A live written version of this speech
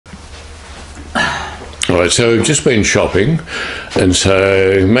All right, so we've just been shopping, and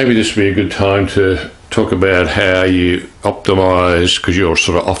so maybe this would be a good time to talk about how you optimise, because you're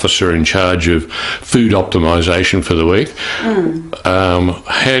sort of officer in charge of food optimisation for the week.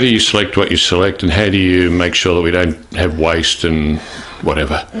 How do you select what you select, and how do you make sure that we don't have waste and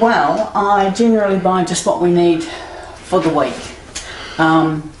whatever? Well, I generally buy just what we need for the week.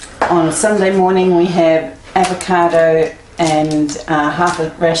 On a Sunday morning we have avocado and half a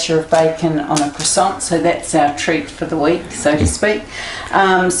rasher of bacon on a croissant, so that's our treat for the week, so to speak.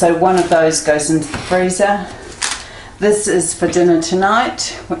 So one of those goes into the freezer. This is for dinner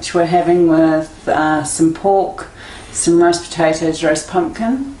tonight, which we're having with some pork, some roast potatoes, roast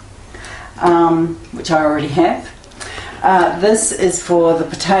pumpkin, which I already have. This is for the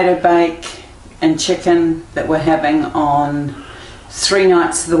potato bake and chicken that we're having on 3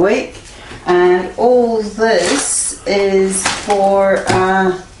 nights of the week. And all this is for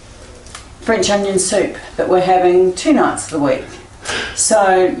French onion soup that we're having 2 nights of the week.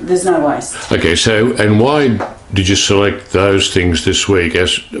 So there's no waste. Okay, so and why did you select those things this week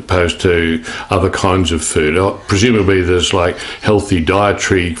as opposed to other kinds of food? Presumably there's like healthy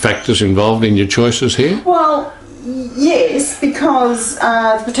dietary factors involved in your choices here? Well, yes, because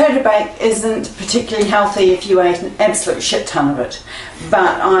the potato bake isn't particularly healthy if you ate an absolute shit ton of it.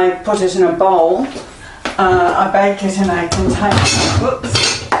 But I put it in a bowl, I bake it in a container,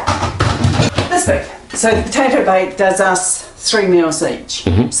 whoops, this big. So the potato bake does us 3 meals each,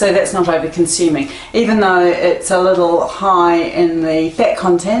 so that's not over consuming. Even though it's a little high in the fat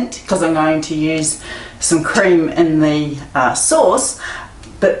content, because I'm going to use some cream in the sauce,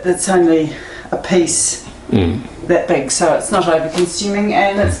 but it's only a piece that big, so it's not over consuming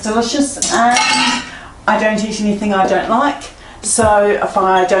and it's delicious, and I don't eat anything I don't like, so if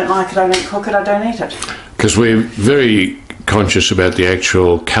I don't like it, I don't cook it, I don't eat it. Because we're very conscious about the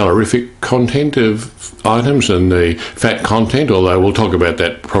actual calorific content of items and the fat content, although we'll talk about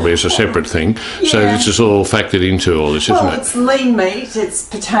that probably as a separate thing. Yeah. So this is all factored into all this, isn't it? Well, it's lean meat, it's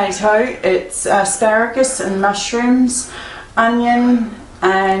potato, it's asparagus and mushrooms, onion,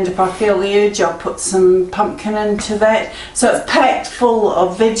 and if I feel the urge I'll put some pumpkin into that. So it's packed full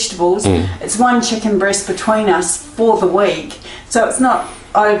of vegetables. It's 1 chicken breast between us for the week, so it's not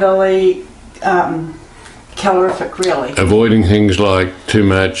overly calorific really. Avoiding things like too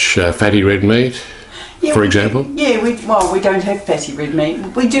much fatty red meat, for example? Yeah, we don't have fatty red meat.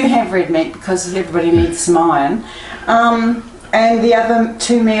 We do have red meat because everybody needs some iron. And the other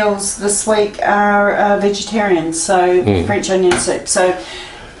 2 meals this week are vegetarian, so French onion soup. So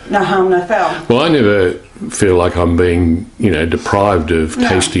no harm, no foul. Well, I never feel like I'm being, deprived of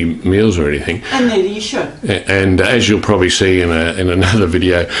tasty meals or anything. And neither you should. And as you'll probably see in another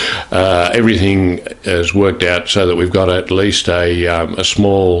video, everything is worked out so that we've got at least a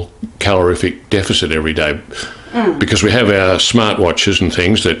small calorific deficit every day. Because we have our smartwatches and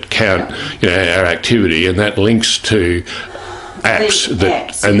things that count, our activity, and that links to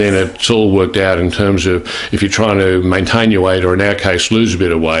apps, and then it's all worked out in terms of if you're trying to maintain your weight, or in our case lose a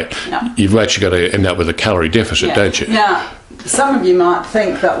bit of weight, you've actually got to end up with a calorie deficit, don't you? Now, some of you might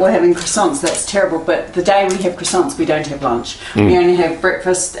think that we're having croissants, that's terrible, but the day we have croissants we don't have lunch. We only have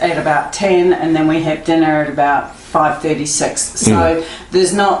breakfast at about 10 and then we have dinner at about 5:36. So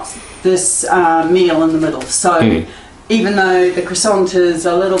there's not this meal in the middle. So even though the croissant is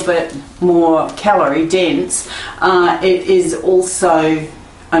a little bit more calorie dense, it is also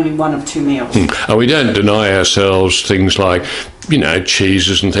only 1 of 2 meals. And we don't deny ourselves things like,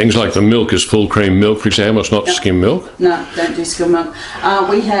 cheeses and things like the milk is full cream milk, for example. It's not skim milk. No, don't do skim milk.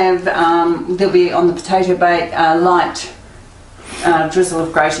 We have, there'll be on the potato bake, light drizzle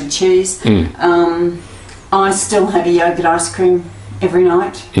of grated cheese. I still have a yogurt ice cream every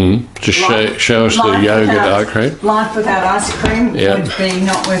night. Just show us the yogurt ice cream. Life without ice cream would be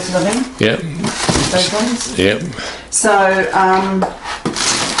not worth living. Those ones. So,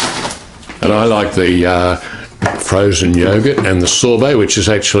 and I like the frozen yogurt and the sorbet, which is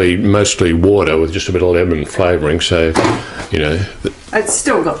actually mostly water with just a bit of lemon flavouring. So, it's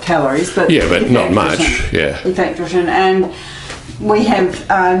still got calories, but but not much. In fact, and we have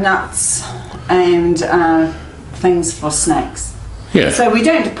nuts and things for snacks. So we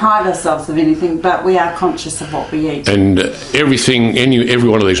don't deprive ourselves of anything, but we are conscious of what we eat. And every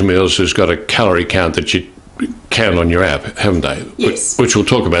one of these meals has got a calorie count that you count on your app, haven't they? Yes. Which we'll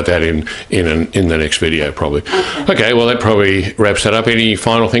talk about that in the next video probably. Okay, well that probably wraps that up. Any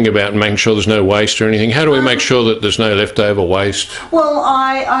final thing about making sure there's no waste or anything? How do we make sure that there's no leftover waste? Well,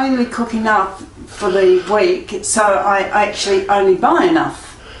 I only cook enough for the week, so I actually only buy enough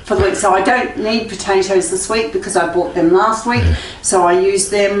for the week. So I don't need potatoes this week because I bought them last week, so I use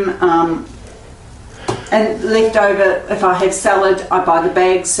them and leftover, if I have salad, I buy the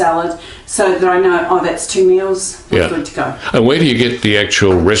bag salad so that I know, oh, that's 2 meals, we're good to go. And where do you get the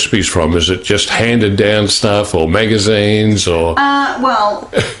actual recipes from? Is it just handed down stuff or magazines or?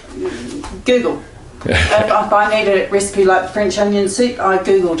 Well, Google. If I need a recipe like the French onion soup, I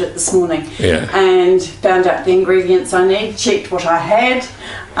Googled it this morning and found out the ingredients I need, checked what I had,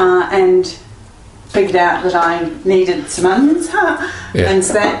 and figured out that I needed some onions and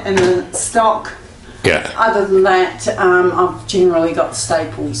that in the stock. Yeah. Other than that, I've generally got the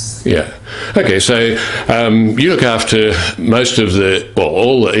staples. Yeah. Okay, so you look after most of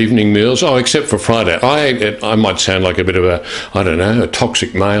all the evening meals, except for Friday. I might sound like a bit of a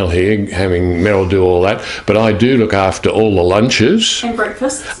toxic male here, having Merryl do all that, but I do look after all the lunches. And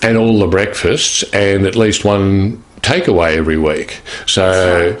breakfasts. And all the breakfasts, and at least one takeaway every week.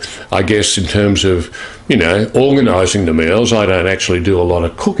 So I guess in terms of, organising the meals, I don't actually do a lot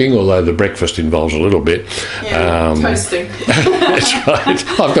of cooking, although the breakfast involves a little bit. Toasting. That's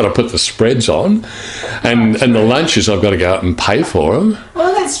right. I've got to put the spreads on, and the lunches I've got to go out and pay for them.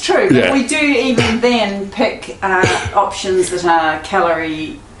 Well, that's true, but we do even then pick options that are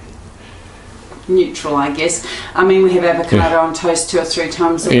calorie neutral, I guess. I mean, we have avocado on toast 2 or 3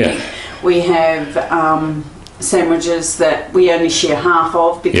 times a week. We have sandwiches that we only share half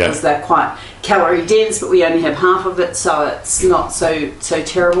of because they're quite calorie dense, but we only have half of it, so it's not so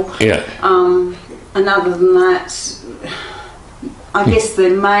terrible. And other than that, I guess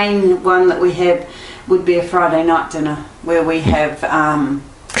the main one that we have would be a Friday night dinner where we have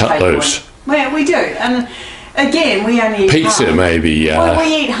cut loose. Well, we do, and again, we only eat pizza half. Maybe. Well,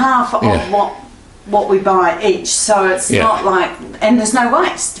 we eat half of what we buy each, so it's not like, and there's no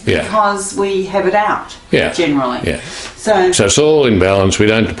waste because we have it out generally. So it's all in balance. We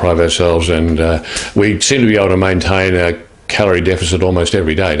don't deprive ourselves, and we seem to be able to maintain a calorie deficit almost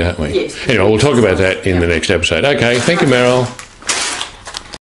every day, don't we? Yes. Anyway, we'll talk about that in the next episode. Okay, thank you, Merryl.